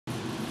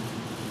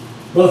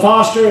Brother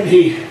Foster, and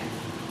he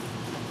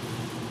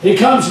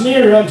comes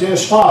near unto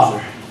his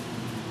father.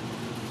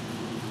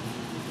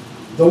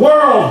 The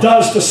world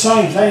does the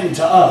same thing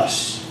to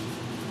us.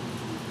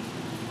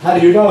 How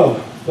do you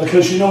know?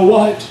 Because you know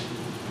what?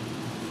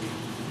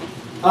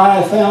 I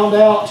have found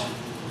out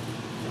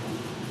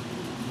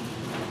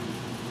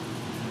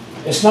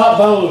it's not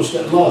those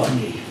that love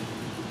me.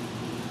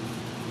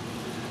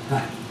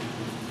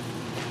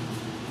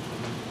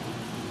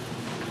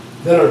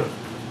 That are,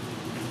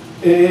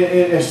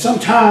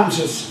 sometimes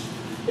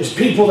it's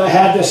people that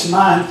have this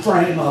mind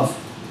frame of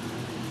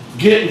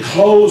getting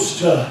close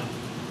to,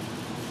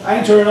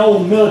 ain't there an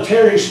old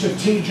military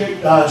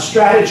strategic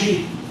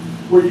strategy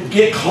where you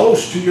get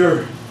close to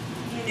your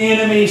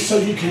enemy so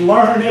you can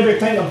learn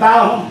everything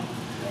about them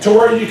to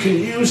where you can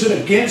use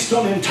it against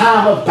them in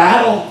time of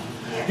battle?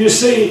 You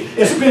see,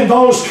 it's been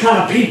those kind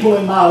of people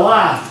in my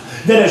life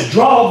that has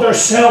drawn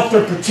themselves,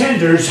 their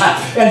pretenders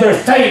and their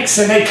fakes,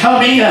 and they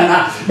come in,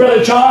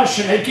 Brother Josh,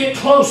 and they get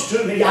close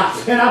to me,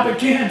 and I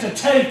begin to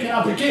take, and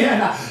I begin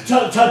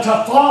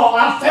to fall.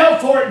 I fell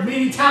for it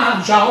many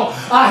times, y'all.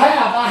 I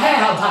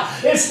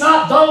have. It's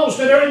not those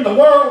that are in the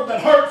world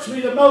that hurts me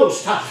the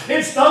most.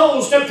 It's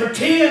those that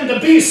pretend to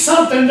be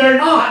something they're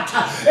not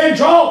and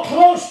draw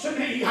close to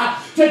me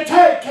to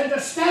take and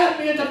to stab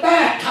me in the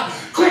back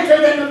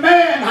quicker than the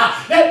man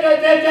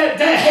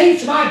that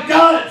hates my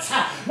guts.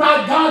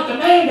 My God, the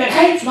man that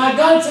hates my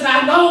guts, and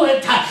I know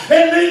it,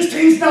 at least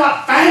he's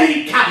not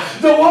fake.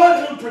 The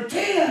one who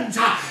pretends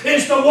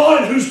is the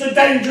one who's the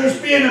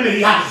dangerous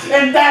enemy.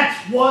 And that's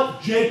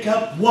what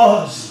Jacob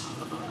was.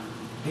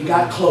 He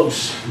got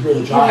close,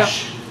 Brother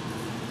Josh,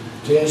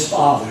 to his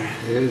father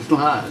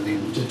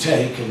to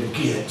take and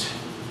to get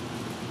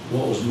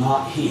what was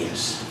not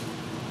his,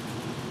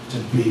 to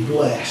be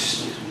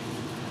blessed.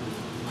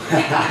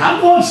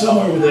 I'm going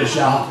somewhere with this,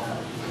 y'all.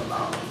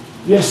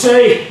 You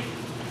see,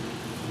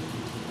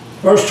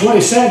 verse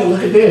 27,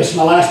 look at this,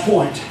 my last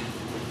point.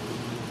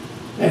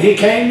 And he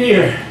came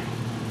near.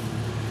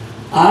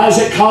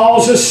 Isaac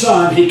calls his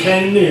son, he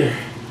came near.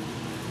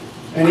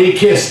 And he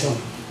kissed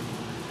him.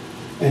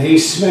 And he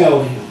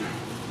smelled him.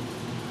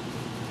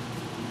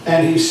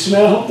 And he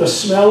smelled the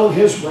smell of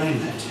his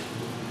raiment.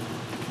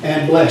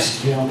 And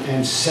blessed him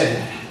and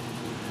said,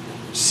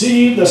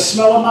 see, the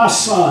smell of my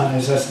son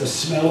is as the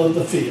smell of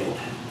the field,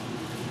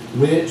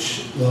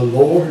 which the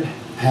Lord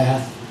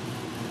hath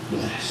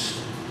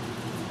blessed.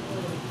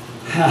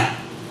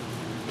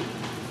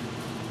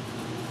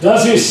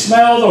 Does he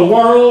smell the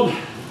world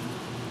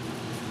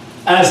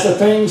as the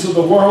things of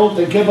the world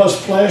that give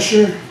us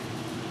pleasure?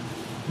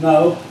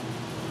 No.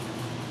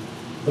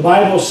 The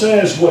Bible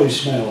says what he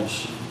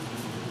smells.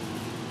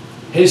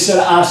 He said,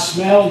 I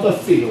smell the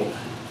field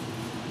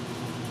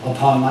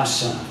upon my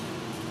son.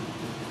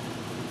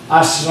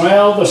 I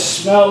smell the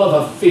smell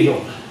of a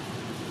field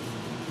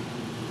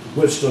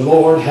which the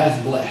Lord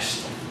hath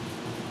blessed.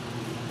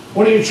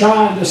 What are you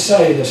trying to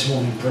say this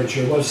morning,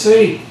 preacher? Well,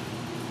 see,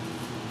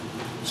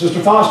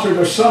 Sister Foster,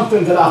 there's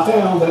something that I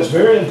found that's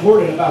very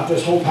important about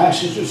this whole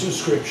passage of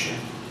Scripture.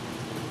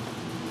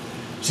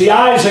 See,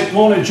 Isaac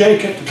wanted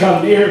Jacob to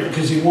come near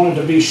because he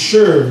wanted to be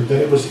sure that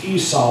it was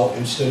Esau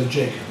instead of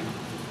Jacob.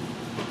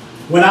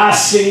 When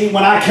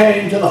I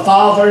came to the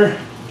Father,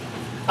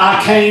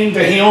 I came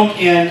to Him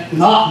in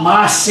not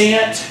my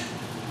scent,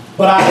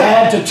 but I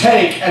had to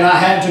take and I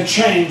had to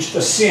change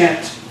the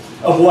scent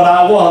of what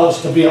I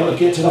was to be able to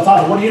get to the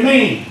Father. What do you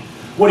mean?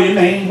 What do you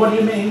mean? What do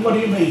you mean? What do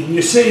you mean?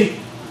 You see,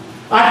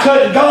 I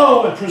couldn't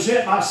go and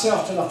present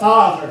myself to the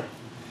Father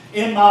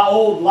in my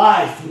old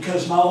life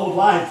because my old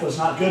life was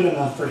not good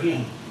enough for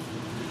Him.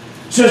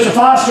 Sister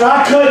Foster,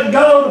 I couldn't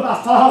go to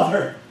my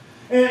Father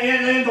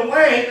in the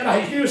way that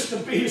I used to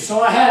be.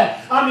 So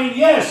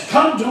yes,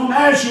 come to Him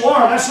as you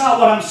are. That's not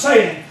what I'm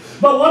saying.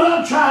 But what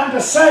I'm trying to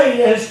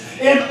say is,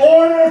 in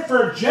order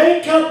for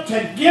Jacob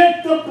to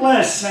get the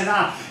blessing,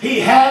 he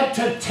had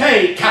to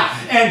take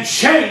and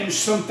change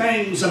some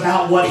things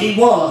about what he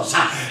was.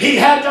 He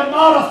had to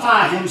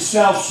modify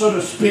himself, so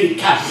to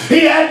speak.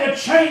 He had to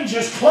change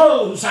his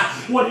clothes.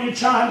 What are you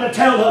trying to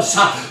tell us?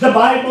 The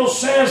Bible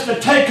says to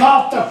take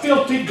off the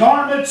filthy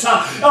garments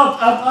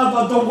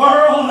of the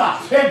world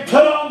and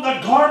put on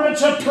the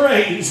garments of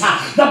praise.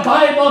 The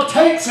Bible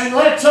takes and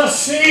lets us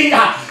see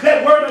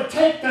that we're to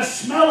take the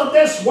smell of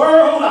this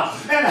world.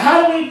 And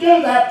how do we do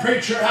that,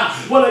 preacher?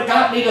 Well, it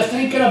got me to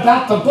thinking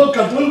about the book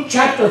of Luke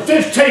chapter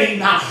 15.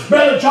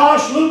 Brother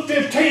Josh, Luke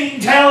 15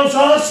 tells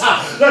us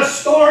the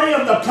story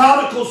of the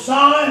prodigal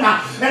son.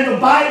 And the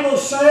Bible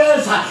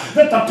says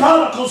that the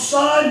prodigal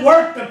son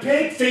worked the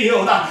pig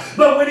field.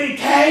 But when he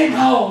came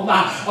home,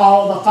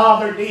 all the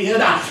father did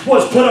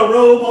was put a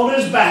robe on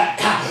his back.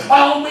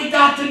 All we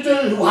got to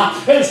do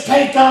is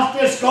take off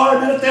this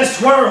garment of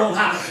this world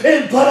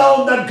and put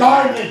on the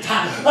garment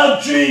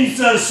of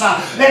Jesus.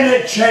 And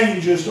it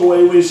changes the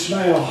way we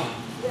smell.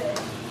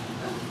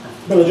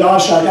 Brother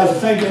Josh, I got to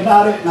thinking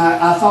about it, and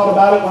I thought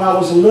about it when I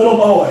was a little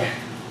boy.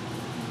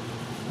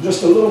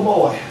 Just a little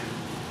boy.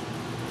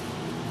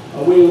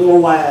 A wee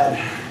little lad.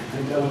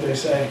 Ain't that what they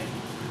say?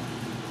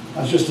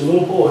 I was just a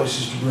little boy,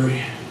 Sister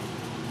Bree.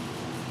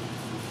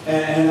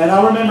 And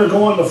I remember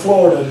going to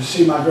Florida to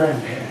see my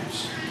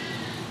grandparents.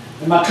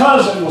 And my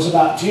cousin was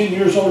about 10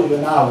 years older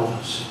than I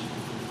was.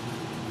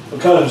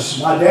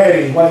 Because my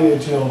daddy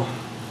waited till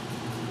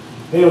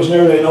he was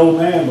nearly an old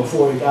man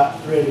before he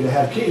got ready to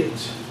have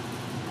kids.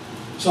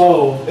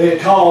 So it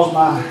caused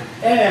my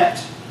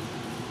aunt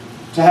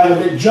to have a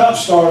big jump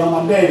start on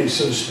my daddy,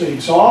 so to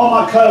speak. So all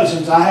my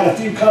cousins, I had a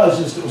few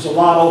cousins that was a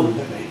lot older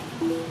than me.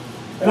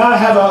 And I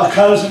have a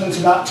cousin that's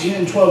about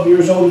 10, 12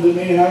 years older than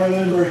me, and I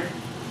remember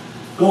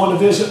going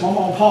to visit my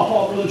mom and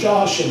papa, Brother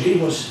Josh, and he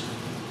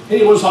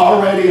was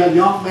already a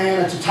young man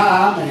at the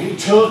time, and he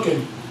took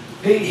and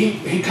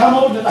he come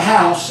over to the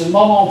house, and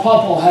mama and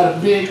papa had a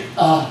big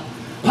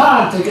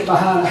pine thicket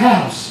behind the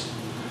house.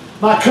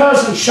 My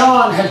cousin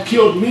Sean had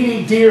killed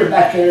many deer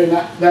back there in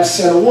that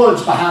set of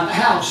woods behind the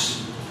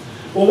house.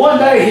 Well, one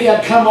day he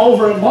had come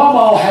over and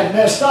Mama had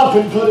messed up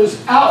and put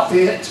his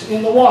outfit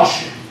in the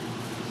washer.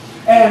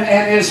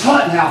 And his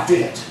hunting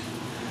outfit.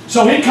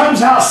 So he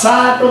comes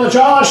outside, Brother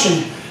Josh,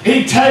 and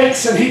he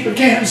takes and he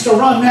begins to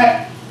run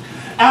that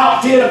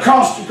outfit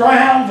across the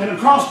ground and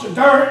across the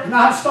dirt. And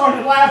I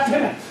started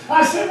laughing.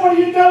 I said, "What are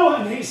you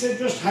doing?" He said,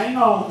 "Just hang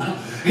on."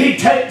 He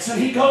takes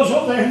and he goes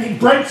over there and he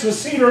breaks a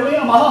cedar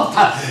limb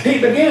off. He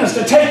begins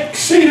to take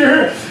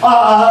cedar,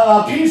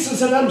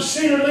 pieces of them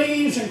cedar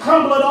leaves and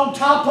crumble it on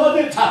top of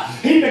it.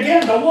 He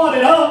began to wad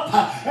it up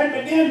and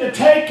began to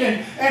take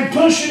and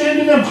push it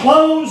into them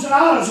clothes. And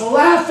I was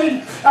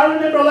laughing. I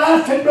remember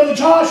laughing, Brother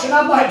Josh, and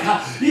I'm like,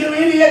 "You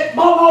idiot,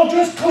 Mama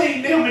just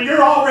cleaned them and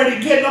you're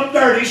already getting them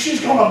dirty.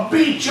 She's going to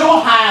beat your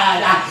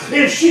hide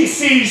if she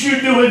sees you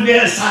doing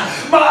this.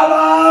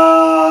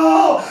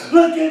 Mama,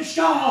 look at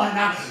Sean.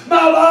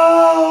 Mama."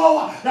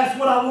 That's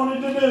what I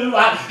wanted to do.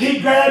 He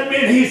grabbed me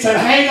and he said,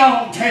 "Hang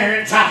on,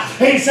 Terrence."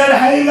 He said,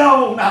 "Hang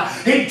on."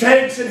 He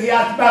takes it.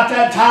 At about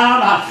that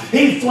time,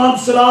 he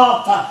flumps it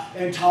off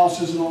and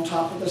tosses it on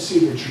top of the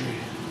cedar tree.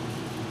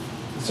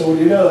 So what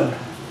are you doing?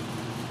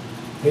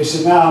 He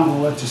said, "Now I'm going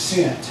to let the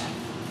scent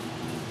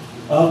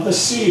of the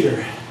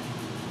cedar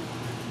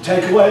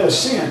take away the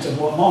scent of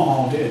what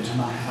Mama did to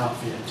my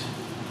outfit."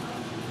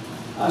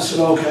 I said,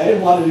 "Okay,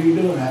 what are you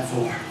doing that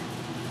for?"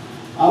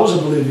 I was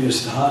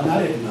oblivious to hunting.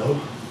 I didn't know.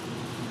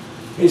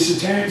 He said,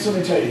 "Terrence, let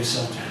me tell you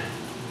something."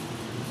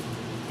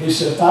 He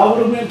said, "If I would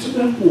have went to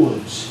them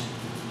woods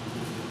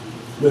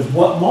with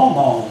what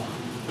Mama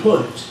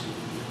put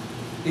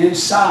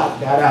inside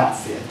that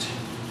outfit,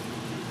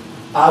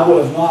 I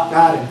would have not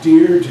got a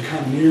deer to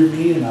come near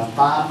me in a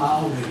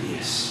 5-mile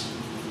radius."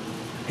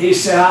 He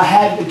said, "I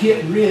had to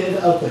get rid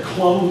of the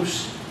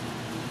clothes,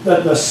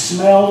 the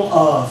smell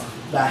of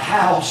the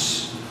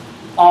house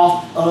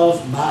off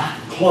of my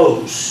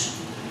clothes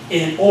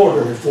in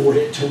order for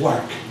it to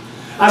work."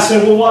 I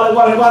said, "Well,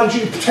 why did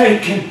you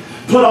take and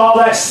put all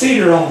that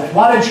cedar on it?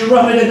 Why did you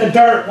run it in the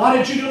dirt? Why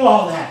did you do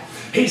all that?"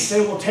 He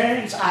said, "Well,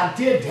 Terrence, I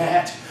did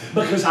that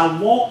because I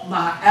want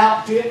my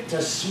outfit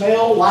to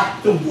smell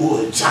like the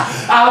woods.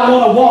 I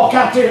want to walk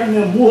out there in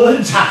them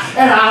woods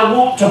and I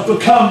want to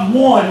become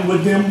one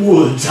with them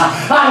woods.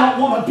 I don't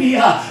want to be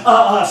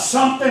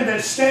something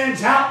that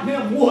stands out in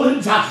them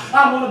woods.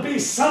 I want to be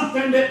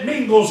something that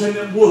mingles in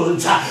them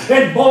woods."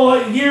 And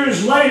boy,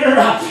 years later,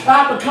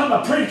 I become a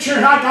preacher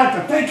and I got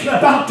to thinking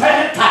about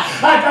that.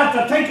 I got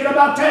to thinking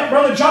about that,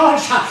 Brother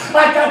Josh.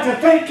 I got to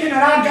thinking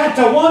and I got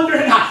to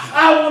wondering.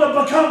 I want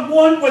to become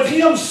one with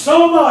Him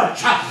so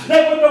much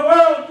that when the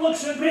world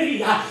looks at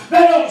me,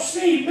 they don't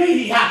see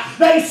me,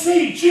 they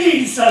see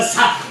Jesus.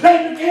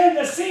 They begin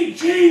to see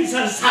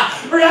Jesus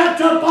wrapped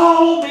up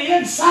all on the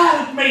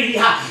inside of me.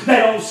 They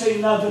don't see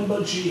nothing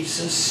but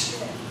Jesus.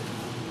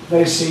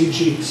 They see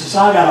Jesus.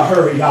 I gotta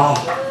hurry, y'all.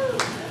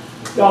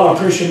 Y'all are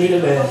pushing me to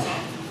death.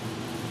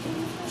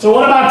 So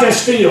what about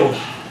this field?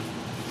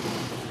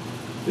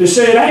 You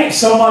see, it ain't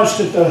so much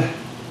that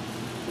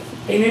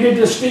he needed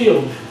this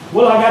field.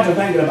 Well, I got to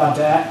thinking about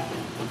that.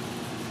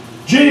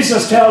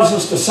 Jesus tells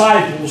His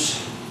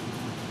disciples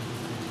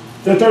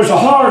that there's a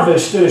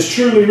harvest that is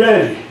truly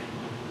ready,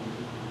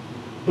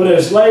 but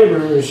His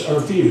laborers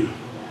are few.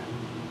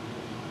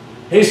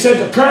 He said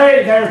to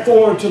pray,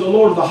 therefore, to the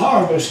Lord of the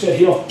harvest that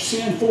He'll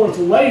send forth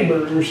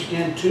laborers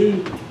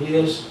into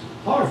His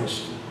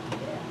harvest.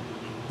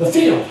 The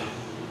field.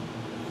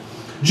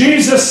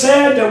 Jesus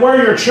said that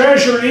where your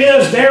treasure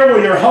is, there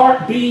will your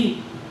heart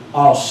be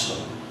also.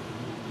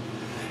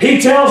 He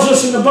tells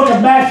us in the book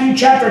of Matthew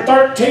chapter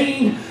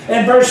 13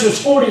 and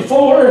verses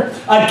 44,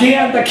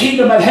 again, the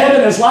kingdom of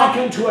heaven is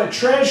likened to a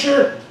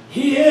treasure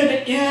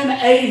hid in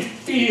a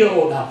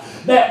field,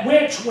 that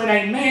which when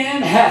a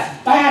man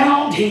hath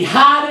found, he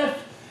hideth,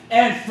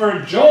 and for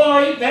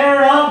joy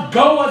thereof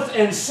goeth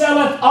and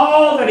selleth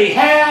all that he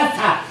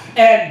hath,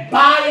 and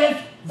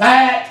buyeth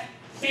that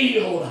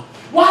field.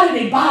 Why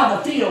did he buy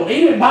the field?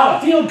 He didn't buy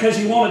the field because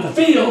he wanted the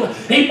field.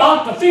 He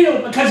bought the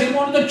field because he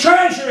wanted the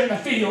treasure in the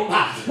field.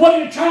 What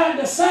are you trying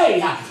to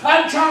say?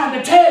 I'm trying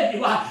to tell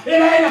you,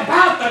 it ain't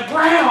about the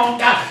ground.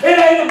 It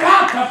ain't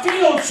about the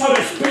field, so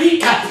to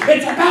speak.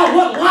 It's about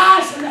what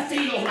lies in the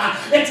field.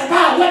 It's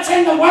about what's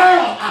in the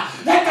world.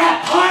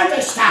 That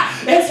harvest.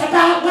 It's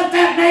about what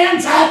that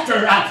man's after.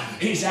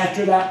 after? He's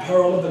after that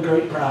pearl of the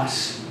great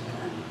price.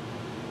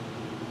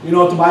 You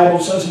know what the Bible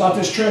says about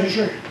this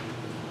treasure?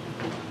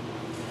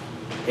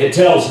 It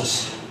tells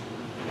us.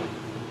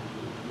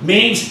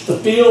 Means the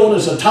field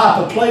is a type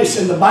of place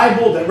in the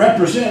Bible that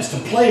represents the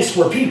place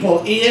where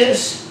people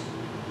is.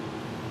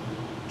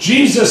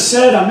 Jesus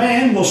said a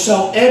man will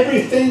sell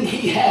everything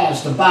he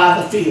has to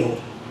buy the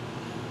field.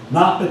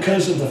 Not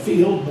because of the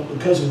field, but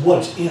because of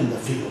what's in the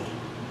field.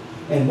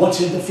 And what's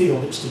in the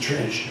field? It's the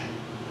treasure.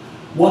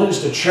 What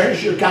has the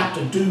treasure got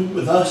to do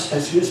with us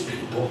as His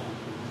people?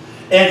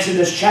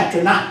 Exodus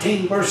chapter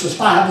 19 verses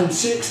 5 and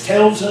 6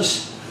 tells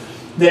us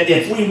that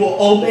if we will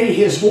obey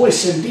His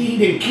voice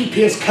indeed and keep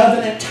His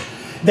covenant,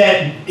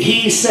 that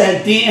He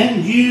said,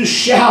 then you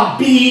shall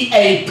be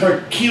a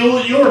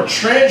peculiar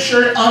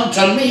treasure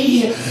unto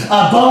me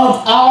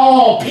above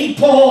all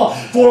people,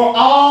 for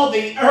all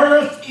the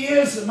earth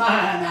is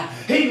mine.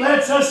 He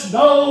lets us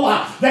know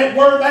that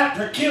we're that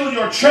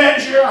peculiar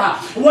treasure.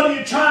 What are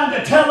you trying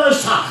to tell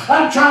us?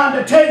 I'm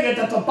trying to tell you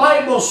that the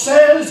Bible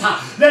says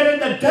that in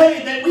the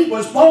day that we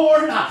was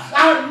born,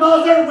 our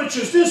mother, which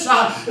is this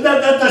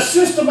the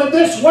system of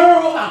this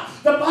world,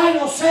 the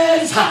Bible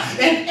says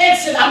in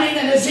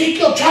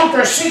Ezekiel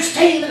chapter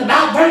 16 and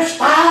about verse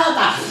 5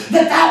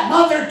 that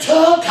mother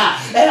took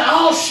and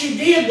all she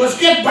did was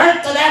give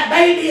birth to that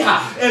baby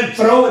and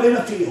throw it in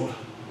a field.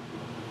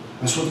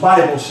 That's what the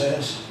Bible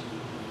says.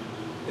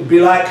 It'd be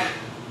like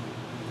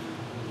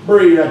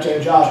Bree right there,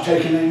 Josh,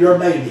 taking in your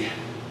baby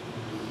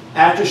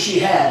after she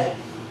had it,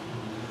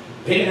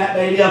 picking that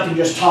baby up and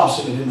just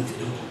tossing it in the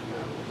field.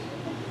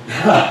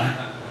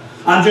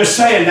 I'm just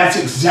saying that's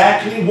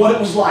exactly what it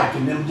was like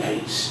in them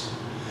days.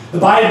 The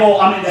Bible,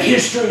 the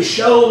history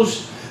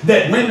shows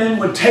that women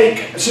would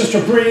take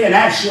Sister Bree and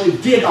actually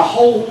dig a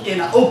hole in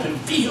an open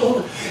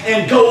field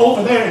and go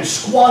over there and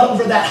squat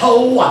over that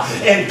hole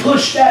and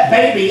push that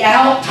baby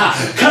out,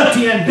 cut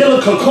the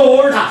umbilical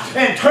cord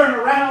and turn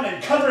around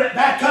and cover it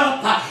back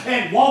up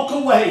and walk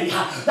away.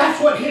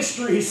 That's what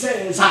history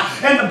says.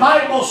 And the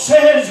Bible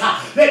says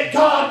that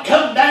God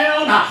come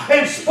down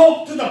and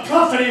spoke to the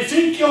prophet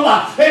Ezekiel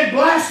and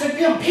blasted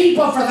them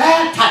people for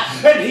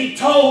that. And He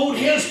told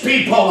His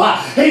people,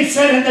 He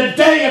said, in the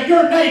day of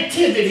your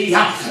nativity,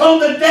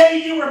 on the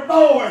day you were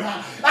born,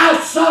 I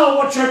saw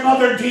what your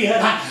mother did.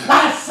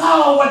 I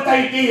saw what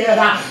they did.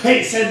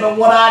 He said, but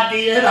what I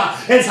did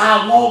is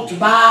I walked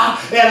by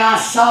and I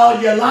saw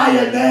you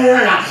lying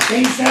there.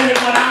 He said,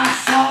 when I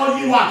saw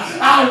you,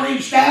 I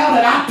reached out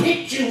and I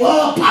picked you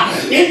up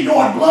in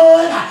your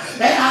blood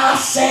and I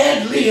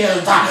said,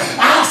 live.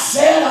 I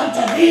said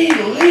unto thee,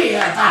 live.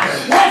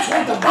 That's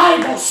what the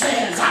Bible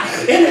says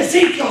in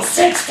Ezekiel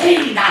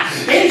 16.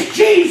 Is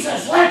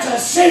Jesus lets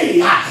us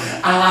see,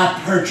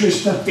 I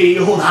purchased the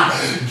field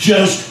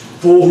just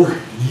for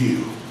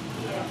you.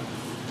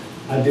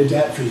 I did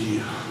that for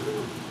you.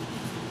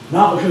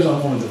 Not because I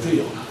wanted the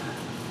field.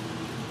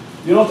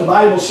 You know what the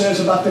Bible says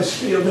about this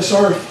field, this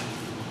earth?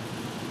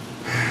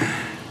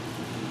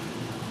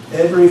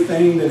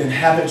 Everything that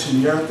inhabits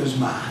in the earth is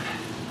mine.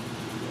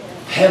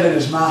 Heaven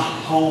is my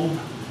home,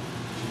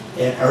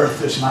 and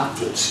earth is my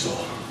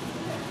footstool.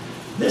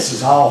 This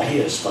is all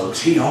His,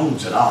 folks. He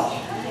owns it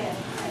all.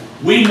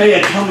 We may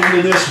have come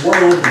into this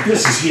world, but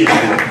this is His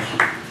world.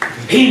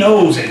 He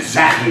knows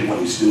exactly what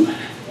He's doing.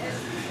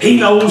 He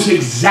knows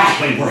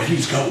exactly where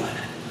He's going.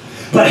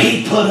 But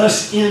He put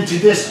us into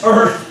this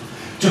earth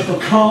to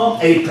become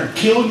a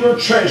peculiar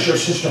treasure,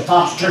 Sister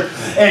Foster.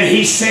 And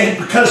He said,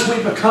 because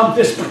we become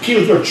this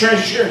peculiar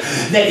treasure,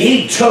 that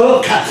He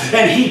took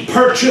and He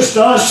purchased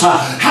us.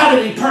 How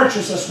did He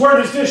purchase us? Where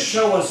does this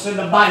show us in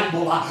the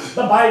Bible?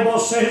 The Bible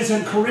says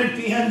in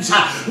Corinthians,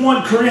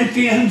 1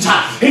 Corinthians,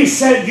 He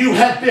said, you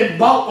have been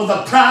bought with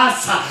a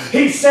price.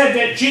 He said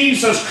that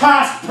Jesus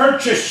Christ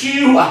purchased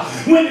you.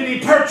 When did He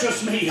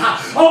purchase me?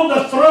 On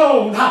the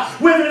throne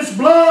with His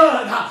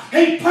blood.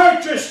 He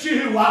purchased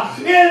you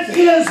in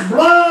His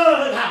blood.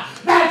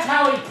 That's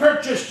how He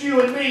purchased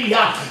you and me.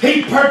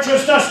 He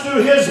purchased us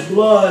through His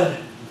blood.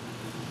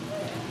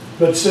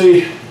 But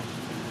see,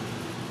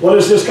 what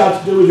has this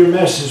got to do with your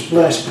message,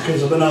 blessed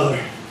because of another?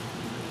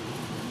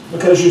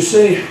 Because you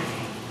see,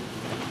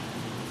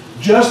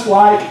 just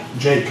like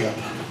Jacob,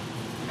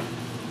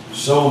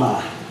 so am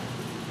I.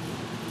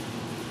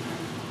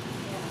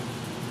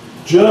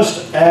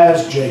 Just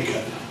as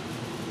Jacob,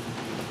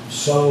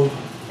 so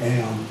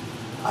am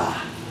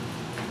I.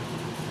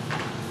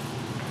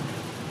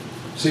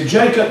 See,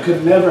 Jacob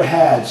could never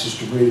had,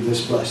 Sister Bree,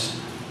 this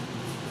blessing.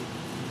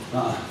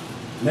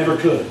 Never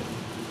could.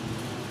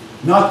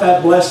 Not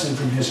that blessing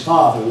from his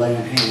father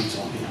laying hands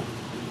on him.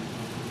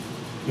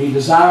 He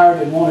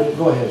desired and wanted it.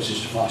 Go ahead,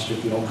 Sister Foster,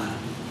 if you don't mind.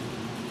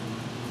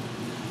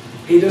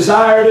 He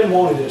desired and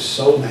wanted it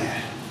so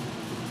bad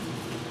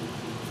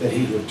that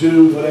he would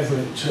do whatever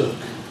it took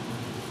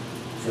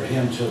for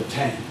him to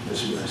attain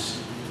this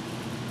blessing.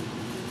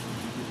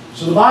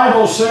 So the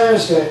Bible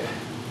says that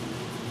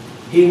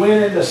he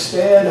went in the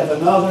stead of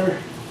another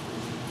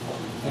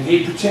and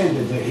he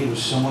pretended that he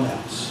was someone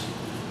else.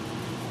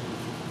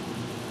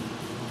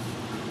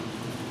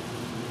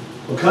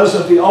 because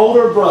of the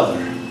older brother,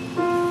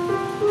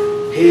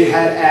 he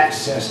had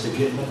access to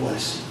getting the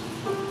blessing.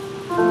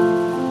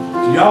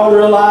 Do y'all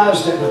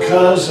realize that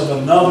because of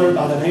another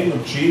by the name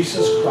of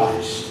Jesus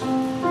Christ,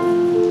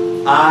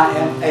 I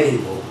am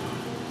able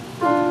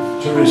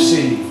to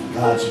receive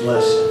God's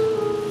blessing?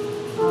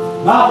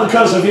 Not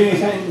because of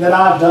anything that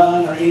I've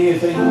done or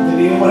anything that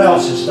anyone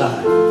else has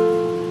done,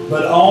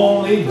 but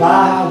only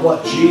by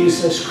what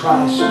Jesus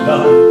Christ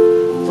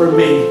done for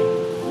me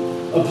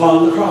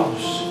upon the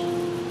cross,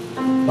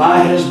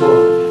 by His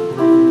blood.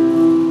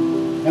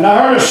 And I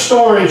heard a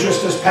story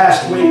just this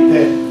past week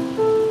that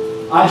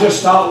I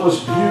just thought was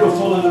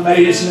beautiful and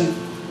amazing.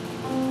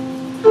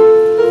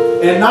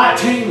 In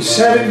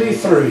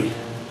 1973,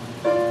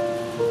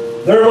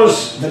 there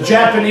was the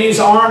Japanese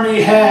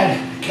army had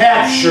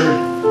captured,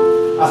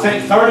 I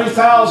think,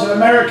 30,000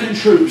 American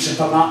troops, if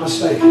I'm not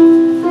mistaken.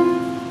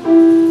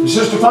 And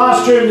Sister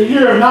Foster, in the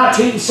year of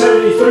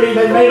 1973,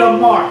 they made a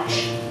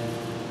march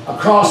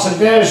across the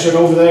desert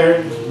over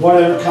there,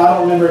 whatever, I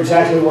don't remember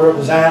exactly where it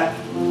was at.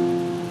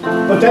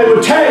 But they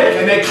would take,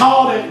 and they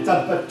called it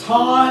the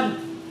Baton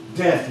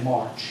Death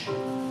March.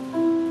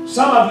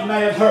 Some of you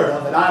may have heard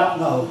of it, I don't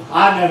know.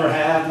 I never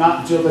have,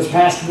 not until this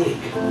past week.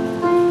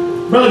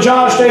 Brother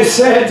Josh, they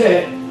said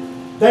that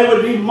they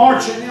would be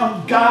marching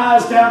them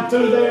guys down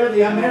through there,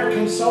 the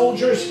American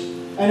soldiers,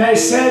 and they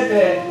said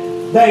that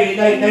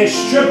they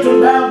stripped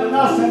them down to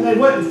nothing. They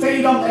wouldn't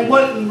feed them. They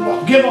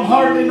wouldn't give them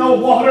hardly no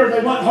water.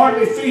 They wouldn't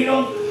hardly feed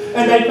them.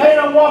 And they made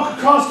them walk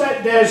across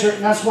that desert,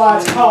 and that's why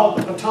it's called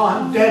the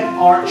Baton Death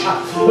March.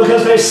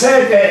 Because they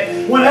said that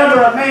whenever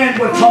a man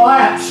would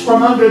collapse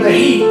from under the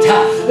heat,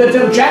 that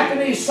the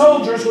Japanese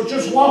soldiers would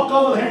just walk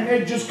over there and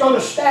they'd just go to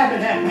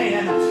stabbing that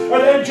man, or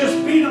they'd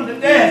just beat him to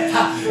death.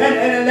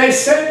 And they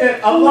said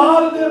that a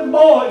lot of them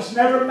boys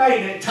never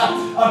made it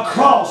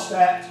across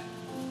that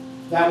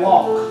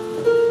walk.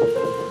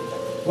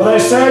 Well, they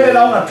said that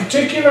on a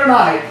particular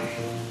night,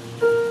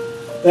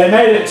 they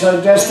made it to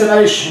a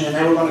destination, and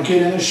they were going to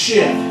get in a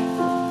ship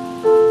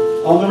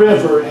on the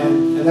river,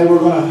 and they were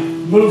going to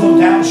move them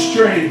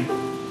downstream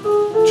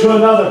to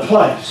another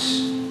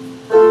place.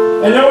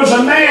 And there was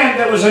a man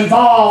that was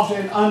involved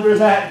in under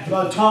that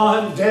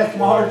Baton Death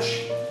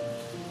March,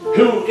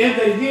 who in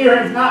the year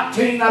of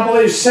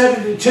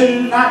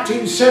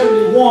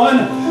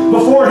 1971,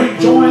 before he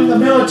joined the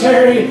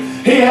military,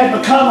 he had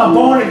become a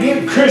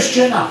born-again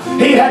Christian.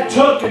 He had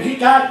took and he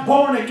got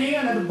born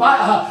again. And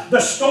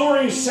the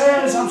story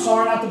says, I'm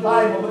sorry, not the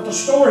Bible, but the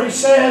story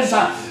says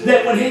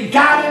that when he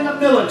got in the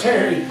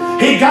military,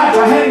 he got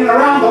to hanging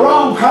around the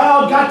wrong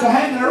crowd, got to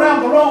hanging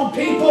around the wrong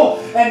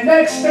people, and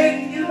next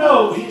thing you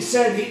know, he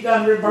said he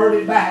done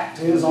reverted back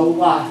to his old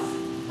life.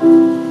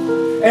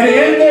 And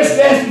in this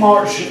death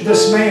march,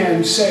 this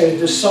man said,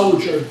 this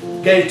soldier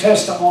gave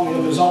testimony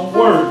of his own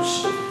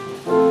words.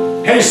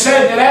 He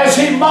said that as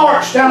he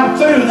marched down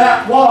through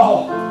that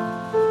wall,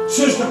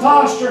 Sister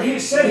Foster, he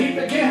said he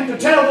began to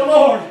tell the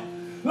Lord,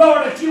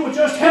 Lord, if you would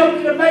just help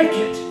me to make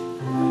it.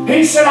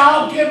 He said,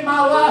 I'll give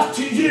my life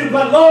to you,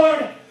 but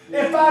Lord,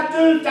 if I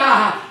do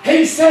die,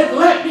 he said,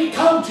 let me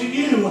come to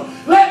you.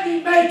 Let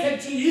me make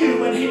it to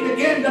you. And he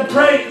began to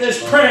pray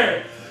this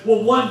prayer.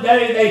 Well, one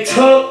day they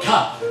took,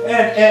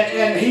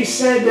 and he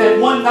said that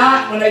one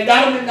night when they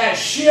got him in that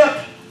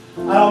ship,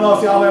 I don't know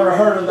if y'all ever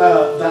heard of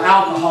the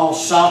alcohol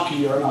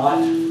sake or not,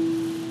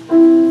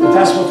 but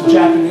that's what the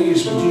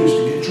Japanese would use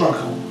to get drunk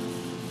on.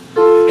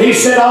 He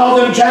said all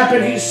them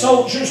Japanese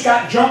soldiers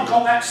got drunk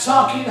on that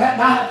sake that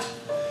night,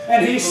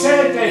 and he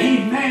said that he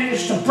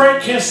managed to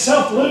break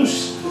himself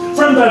loose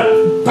from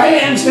the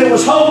bands that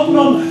was holding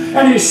them,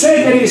 and he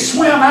said that he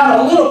swam out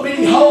a little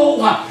bitty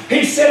hole.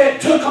 He said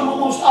it took him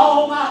almost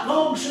all night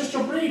long,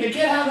 Sister Bree, to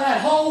get out of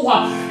that hole.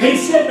 He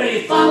said, but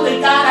he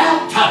finally got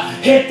out,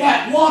 hit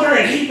that water,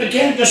 and he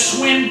began to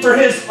swim for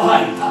his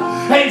life.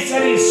 He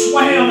said he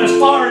swam as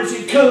far as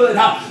he could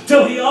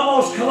till he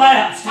almost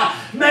collapsed,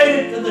 made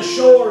it to the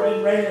shore,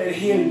 and ran and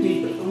hid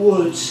deep in the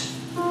woods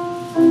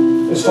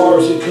as far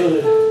as he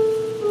could.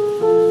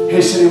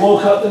 He said he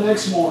woke up the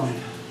next morning,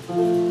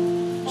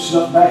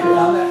 snuck back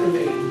around that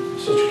ravine,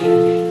 Sister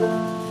Candy,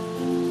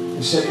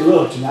 and said he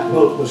looked and that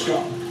boat was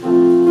gone.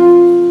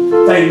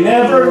 They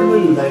never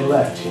knew they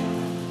left him.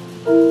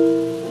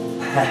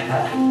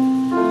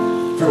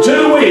 For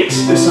 2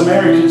 weeks, this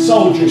American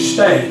soldier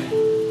stayed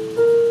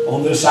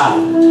on this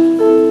island,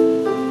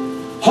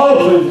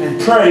 hoping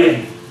and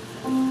praying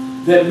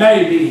that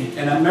maybe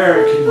an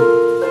American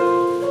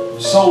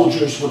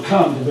soldiers would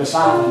come to this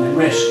island and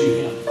rescue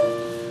him.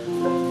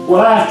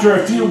 Well, after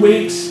a few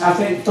weeks, I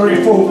think 3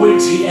 or 4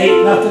 weeks, he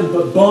ate nothing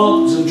but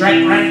bugs and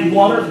drank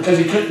rainwater because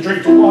he couldn't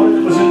drink the water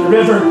that was in the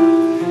river.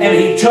 And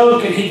he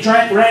took and he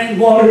drank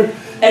rainwater,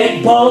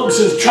 ate bugs,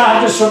 and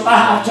tried to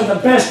survive to the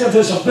best of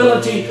his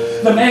ability.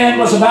 The man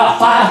was about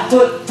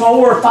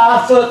 5'4",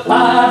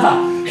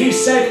 5'5". He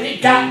said that he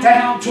got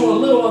down to a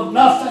little of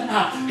nothing.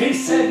 He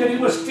said that he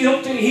was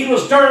filthy, he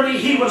was dirty,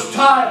 he was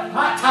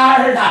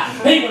tired,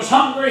 he was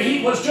hungry,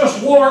 he was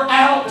just wore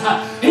out.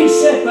 He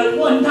said, but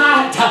one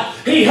night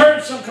he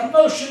heard some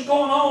commotion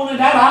going on in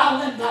that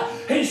island.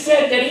 He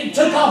said that he he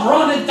took off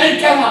running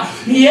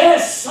thinking,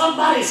 yes,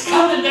 somebody's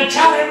coming to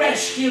try to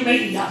rescue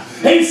me.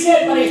 He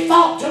said, but he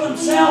thought to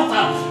himself,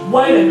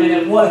 wait a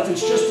minute, what if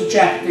it's just a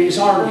Japanese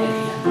army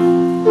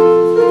again?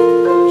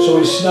 So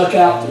he snuck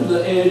out through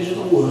the edge of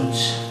the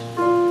woods.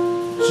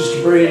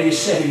 Sister Brady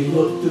said he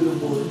looked through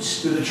the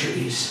woods, through the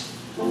trees.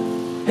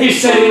 He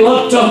said he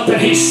looked up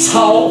and he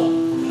saw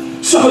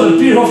some of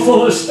the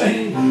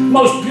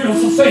most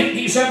beautiful thing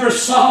he's ever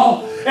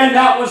saw. And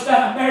that was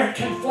that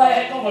American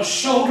flag on the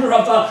shoulder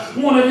of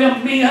one of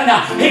them men.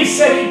 He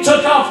said he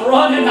took off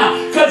running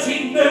because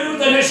he knew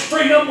that his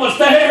freedom was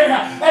there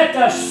at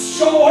the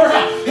shore.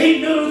 He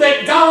knew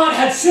that God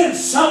had sent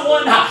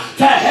someone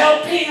to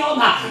help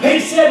him. He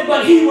said,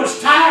 but he was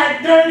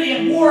tired, dirty,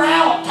 and wore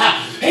out.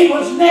 He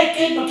was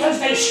naked because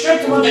they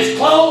stripped him of his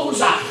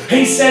clothes.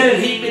 He said that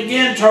he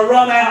began to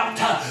run out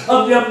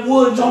of the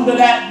woods onto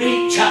that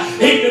beach.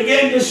 He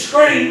began to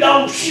scream,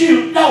 don't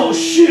shoot, don't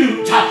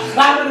shoot.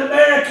 I'm an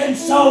American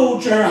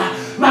soldier.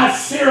 My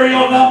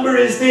serial number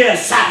is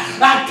this.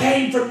 I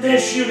came from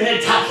this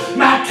unit.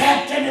 My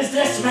captain is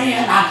this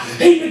man.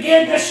 He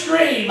began to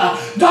scream,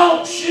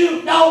 don't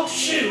shoot, don't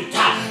shoot.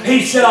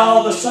 He said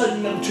all of a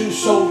sudden them two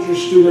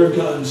soldiers threw their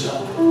guns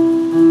up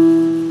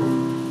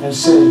and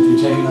said, if you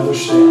take another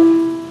step,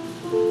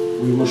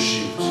 we will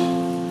shoot.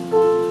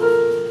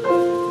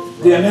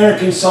 The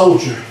American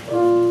soldier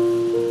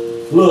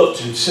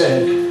looked and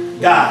said,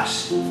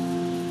 guys,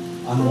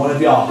 I'm one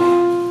of y'all.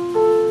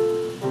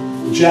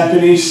 The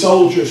Japanese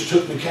soldiers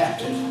took me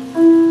captive,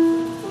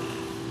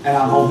 and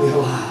I'm only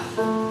alive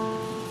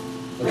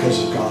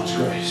because of God's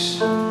grace.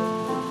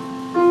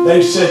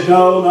 They said,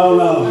 no, no,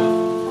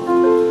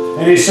 no.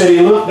 And he said he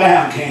looked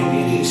down,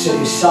 Candy, and he said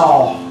he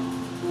saw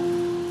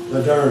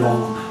the dirt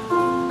on him.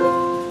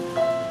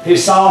 He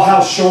saw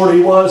how short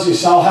he was. He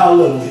saw how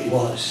little he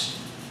was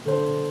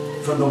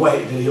from the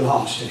weight that he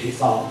lost. And he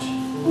thought,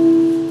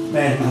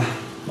 man,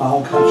 my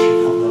own country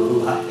don't know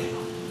who I am.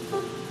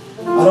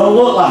 I don't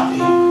look like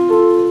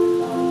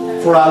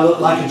him, for I look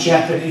like a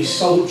Japanese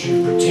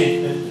soldier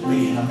pretending to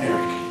be an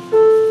American.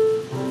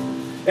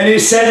 And he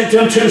said it to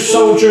them two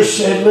soldiers,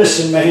 said,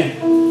 listen, man,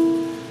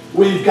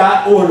 we've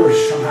got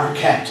orders from our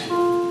captain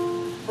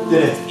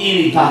that if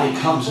anybody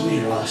comes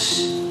near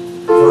us,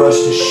 for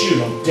us to shoot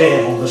them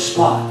dead on the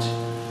spot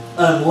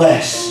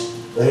unless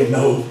they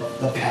know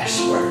the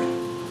password.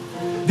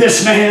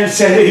 This man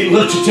said he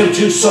looked at them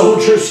two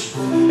soldiers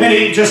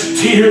and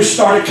tears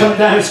started coming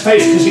down his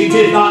face because he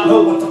did not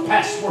know what the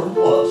password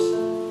was.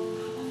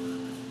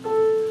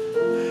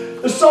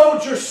 The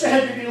soldier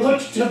said, and he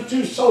looked at them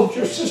two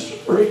soldiers, Sister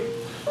Bree,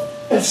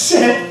 and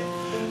said,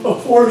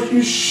 before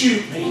you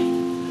shoot me,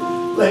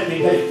 let me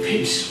make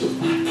peace with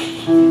my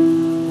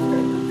king.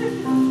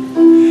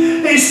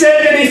 He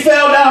said that he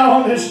fell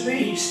down on his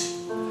knees.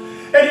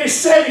 And he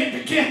said he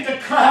began to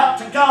cry out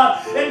to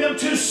God. And them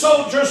two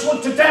soldiers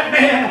looked at that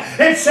man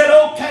and said,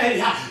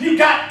 okay, you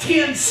got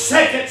 10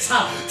 seconds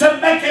to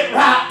make it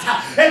right.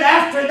 And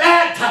after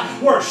that,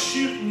 we're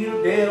shooting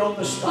you dead on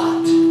the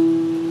spot.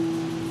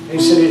 He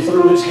said he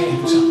threw his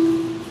hands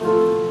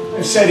up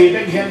and said he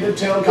began to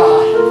tell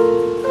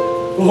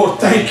God, Lord,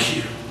 thank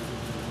you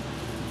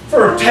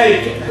for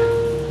taking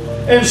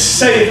and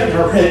saving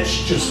a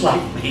wretch just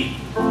like me.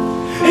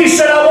 He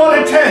said, I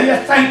want to tell you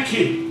thank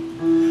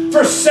you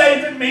for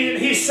saving me. And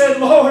he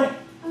said, Lord,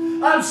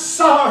 I'm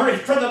sorry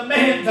for the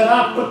man that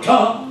I've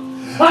become.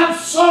 I'm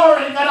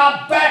sorry that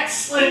I've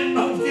backslidden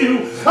on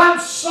you. I'm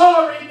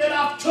sorry that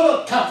I've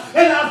took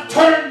and I've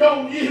turned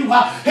on you.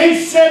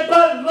 He said,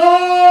 but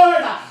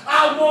Lord,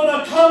 I want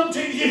to come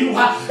to you.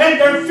 And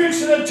they're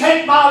fixing to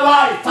take my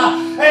life.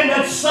 And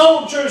the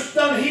soldiers,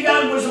 he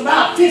done was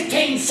about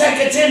 15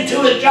 seconds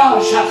into it,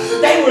 Josh.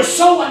 They were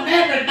so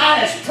enamored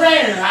by his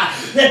prayer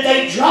that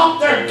they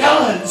dropped their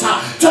guns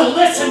to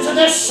listen to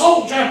this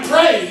soldier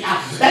pray.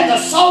 And the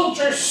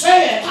soldier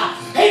said,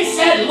 he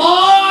said,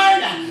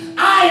 Lord,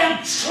 I am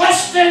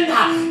trusting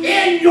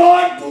in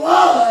your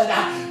blood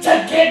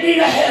to get me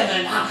to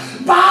heaven.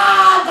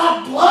 By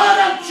the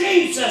blood of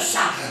Jesus,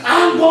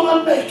 I'm going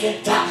to make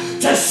it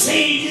to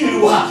see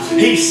you.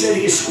 He said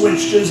he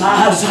squenched his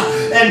eyes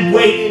and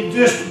waited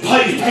just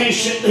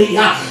patiently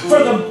for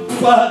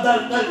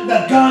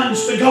the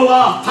guns to go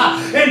off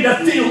and to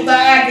feel the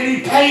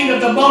agony pain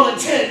of the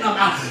bullets hitting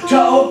him, to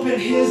open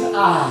his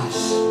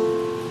eyes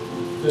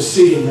to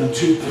see them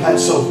two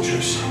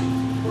soldiers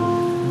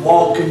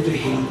walking to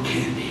him,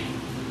 Candy,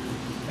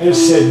 and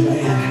said,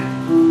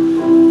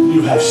 man,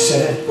 you have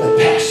said the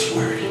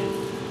password.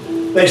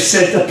 They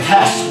said the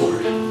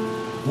password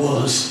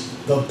was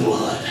the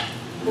blood.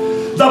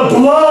 The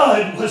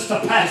blood was the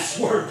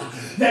password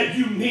that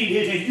you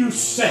needed, and you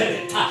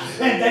said it.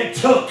 And they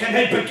took and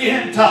they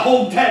began to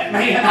hold that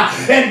man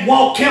and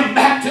walk him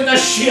back to the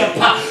ship.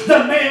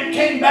 The man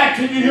came back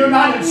to the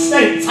United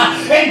States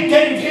and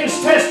gave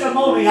his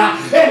testimony.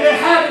 And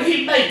how did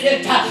he make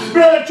it?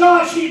 Brother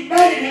Josh, he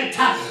made it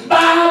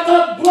by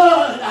the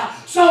blood.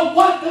 So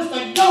what does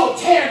the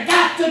goat's hair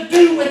got to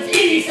do with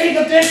anything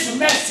of this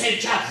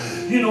message?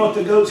 You know what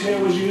the goat's hair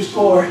was used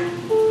for?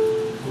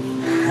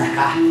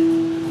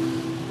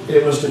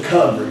 It was the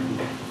covering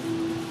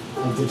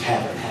of the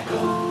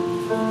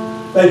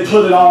tabernacle. They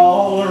put it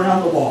all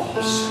around the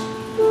walls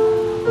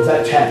of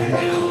that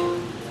tabernacle.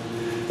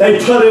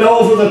 They put it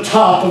over the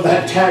top of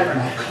that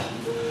tabernacle.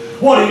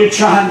 What are you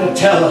trying to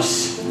tell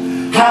us?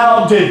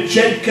 How did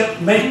Jacob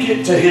make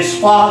it to his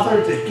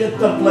father to get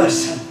the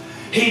blessing?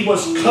 He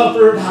was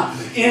covered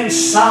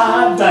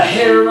inside the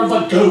hair of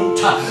a goat.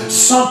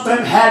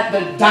 Something had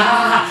to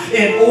die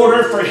in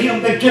order for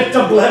him to get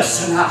the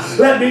blessing.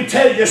 Let me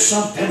tell you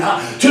something.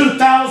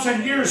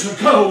 2,000 years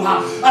ago,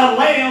 a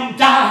lamb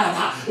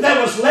died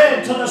that was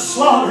led to the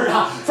slaughter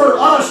for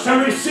us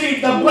to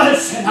receive the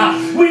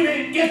blessing. We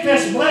didn't get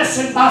this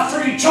blessing by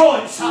free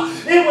choice.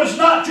 It was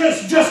not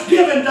just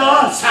given to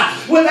us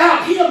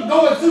without him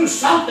going through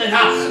something.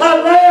 A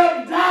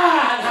lamb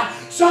died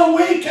so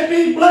we can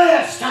be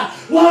blessed.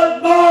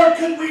 What more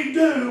can we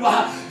do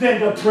than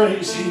to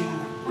praise Him?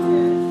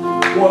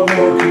 What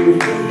more can we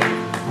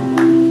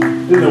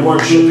do than to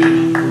worship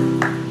Him?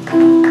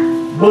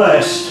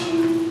 Blessed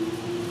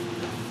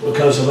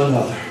because of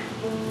another.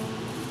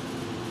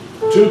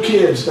 2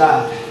 kids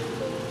died.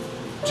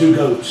 2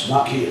 goats,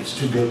 not kids,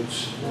 2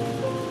 goats.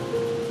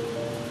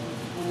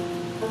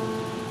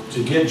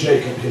 To give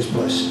Jacob his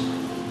blessing.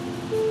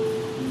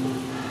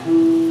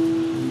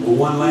 Well,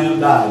 1 lamb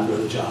died,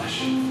 Brother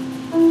Josh,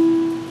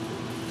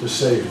 to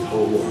save the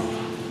whole world,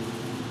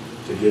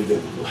 to give them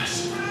a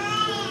blessing.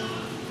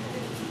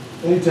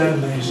 Ain't that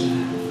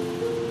amazing?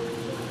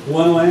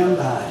 1 lamb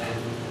died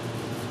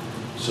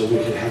so we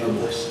could have a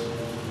blessing.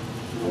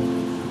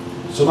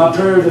 So my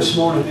prayer this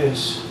morning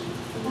is,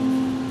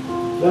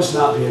 let's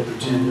not be a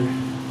pretender.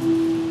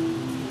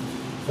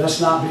 Let's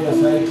not be a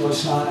fake.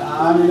 Let's not,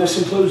 I mean, this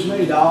includes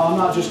me, y'all. I'm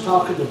not just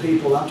talking to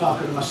people. I'm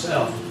talking to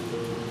myself.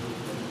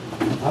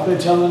 I've been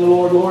telling the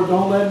Lord, Lord,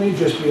 don't let me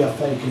just be a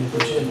fake and a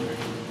pretender.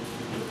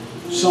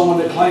 Someone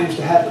that claims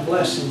to have the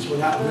blessings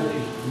without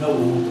really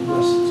knowing what the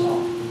blessings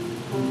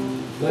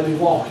are. Let me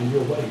walk in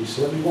your ways.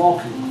 Let me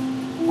walk in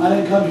them. I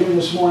didn't come here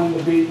this morning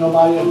to beat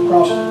nobody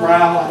across the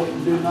brow. I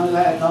didn't do none of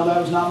that. No,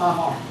 that was not my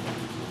heart.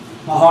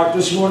 My heart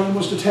this morning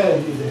was to tell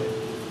you that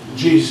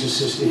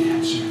Jesus is the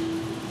answer.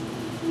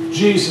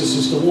 Jesus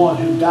is the one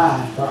who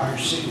died for our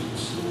sins.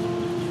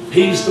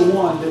 He's the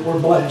one that we're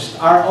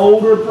blessed. Our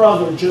older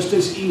brother, just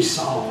as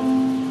Esau,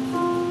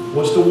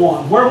 was the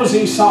one. Where was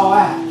Esau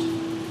at?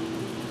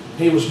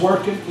 He was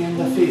working in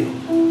the field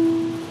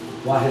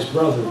while his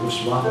brother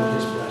was robbing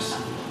his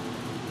blessing.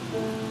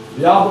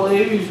 Do y'all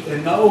believe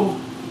and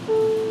know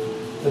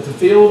that the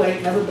field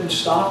ain't never been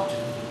stopped?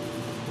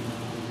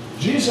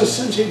 Jesus,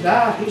 since He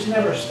died, He's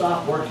never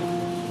stopped working.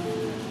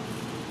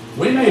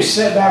 We may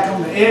sit back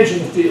on the edge of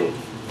the field,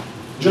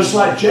 just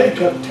like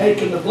Jacob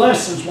taking the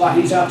blessings while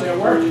he's out there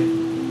working.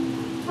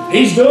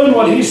 He's doing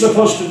what he's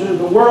supposed to do,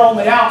 but we're on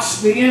the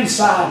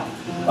inside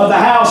of the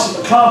house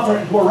and the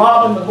comfort. We're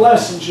robbing the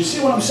blessings. You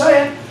see what I'm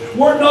saying?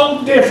 We're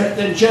no different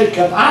than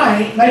Jacob.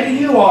 I ain't. Maybe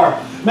you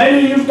are.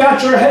 Maybe you've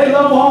got your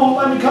halo on.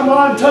 Let me come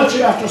on and touch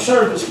you after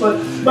service.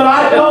 But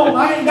I don't.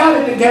 I ain't got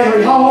it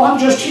together, y'all. I'm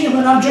just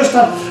human. I'm just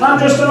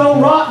an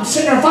old rotten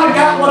sinner. If I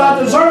got what I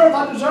deserve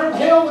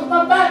hell with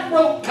my back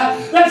broke.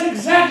 That's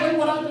exactly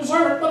what I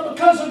deserve. But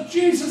because of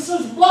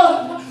Jesus'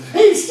 blood,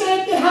 He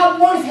said that I'm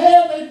worth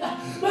heaven.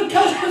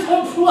 Because of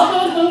the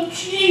blood of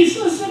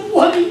Jesus and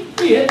what He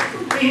did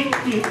for me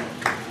and you.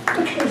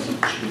 Because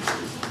of Jesus.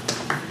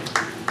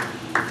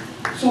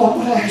 So I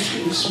want to ask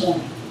you this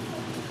morning,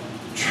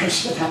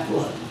 trust in that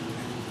blood.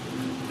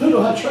 Who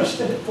do I trust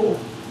in it for?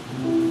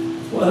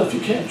 Well, if you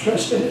can't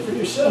trust in it for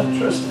yourself,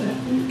 trust in it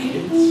for your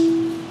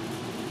kids.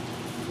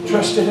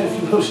 Trust in it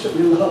for those that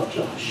we love,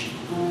 Josh.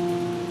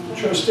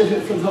 Trust in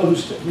it for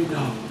those that we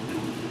know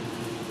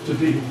to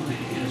be one of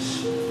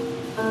His.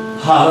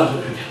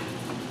 Hallelujah.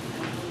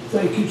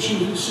 Thank you,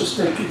 Jesus.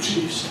 Thank you,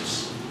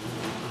 Jesus.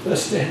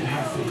 Let's stand to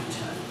our feet.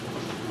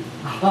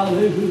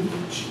 Hallelujah,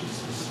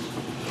 Jesus.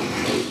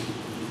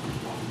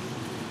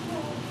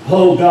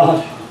 Oh,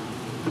 God.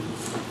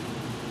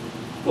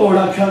 Lord,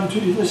 I come to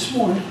you this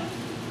morning.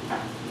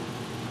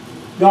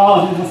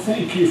 God, and I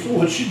thank you for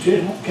what you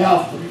did on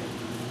Calvary.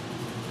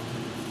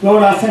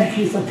 Lord, I thank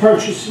you for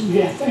purchasing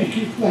me. I thank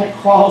you for that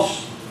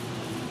cross.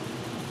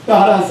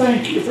 God, I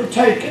thank you for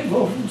taking,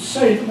 Lord, and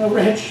saving a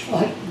wretch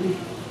like me.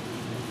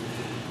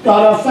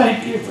 God, I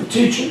thank you for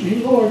teaching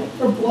me, Lord, of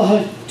your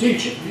blood,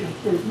 teaching me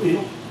of your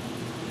will,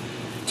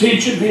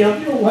 teaching me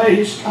of your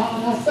ways.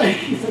 God, I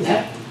thank you for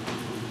that.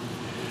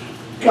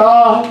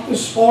 God,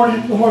 this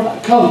morning, Lord, I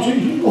come to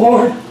you,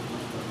 Lord,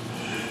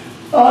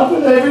 God,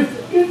 with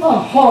everything in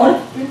my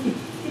heart, in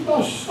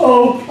my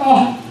soul,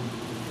 God.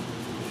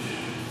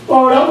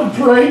 Lord, I would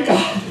pray,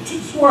 God, that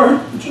this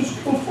word would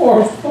just go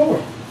forth,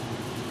 Lord.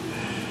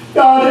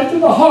 God, into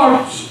the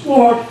hearts,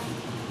 Lord,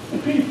 the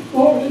people,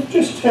 Lord, and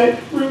just take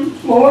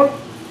root, Lord.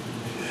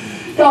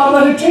 God,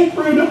 let it take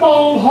root in my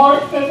own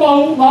heart and my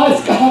own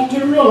life, God,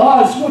 to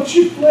realize what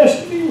you've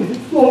blessed me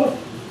with, Lord.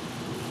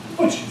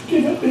 What you've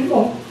given me,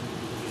 Lord.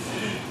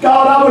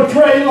 God, I would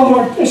pray,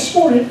 Lord, this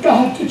morning,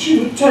 God, that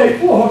you would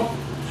take, Lord,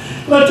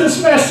 Let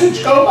this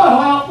message go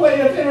by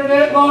way of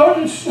internet, Lord,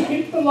 and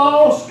save the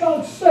lost.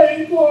 God,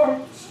 save,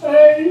 Lord,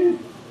 save.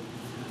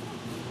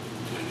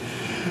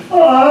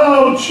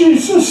 Oh,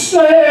 Jesus,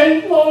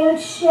 save, Lord,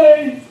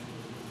 save.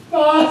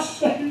 God,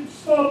 save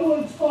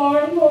someone's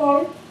heart,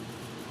 Lord.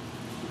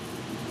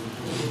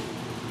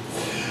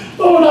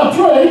 Lord, I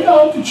pray,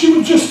 God, that you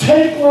would just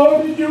take,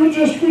 Lord, and you would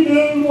just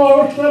renew,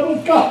 Lord, that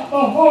was God, the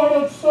heart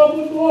of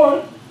someone,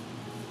 Lord.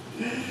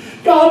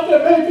 God,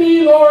 there may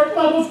be, Lord,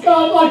 Lamb of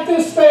God, like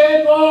this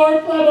man,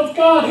 Lord, Lamb of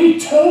God, he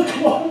took,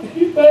 Lord,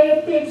 he may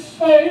have been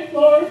saved,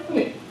 Lord,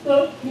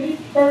 but he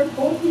turned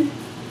on you.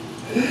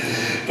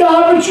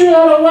 God, but you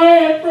had a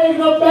way of bringing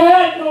them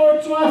back,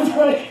 Lord, so I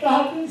pray,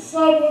 God, that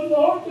someone,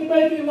 Lord, that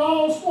may be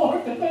lost,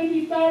 Lord, that may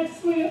be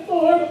backslid,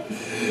 Lord.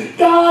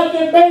 God,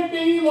 that may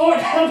be, Lord,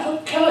 have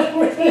a kind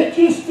where they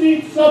just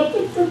need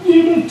something from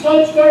you to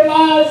touch their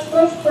lives,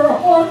 touch their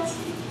hearts.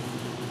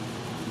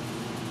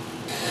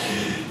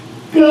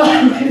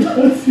 God, we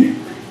love you.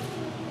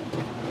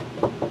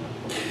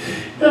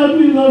 God,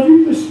 we love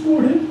you this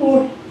morning,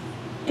 Lord.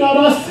 God,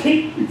 I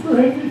thank you for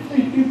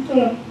everything you've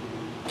done.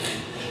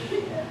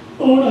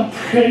 Lord, I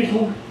pray,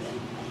 Lord,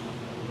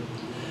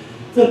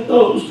 that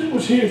those that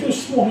was here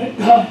this morning,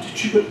 God,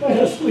 that you would let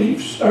us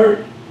leave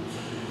stirred,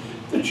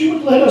 that you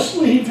would let us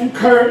leave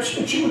encouraged,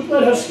 that you would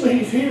let us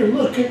leave here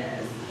looking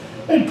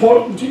and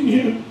pointing to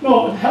you,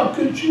 knowing how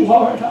good you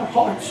are in our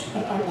hearts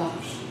and our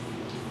lives.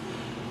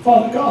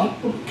 Father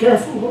God, we'll be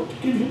careful, Lord, to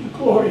give you the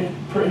glory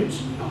and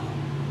praise and honor.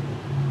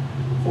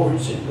 For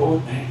it's in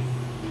your name.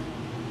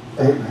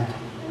 Amen.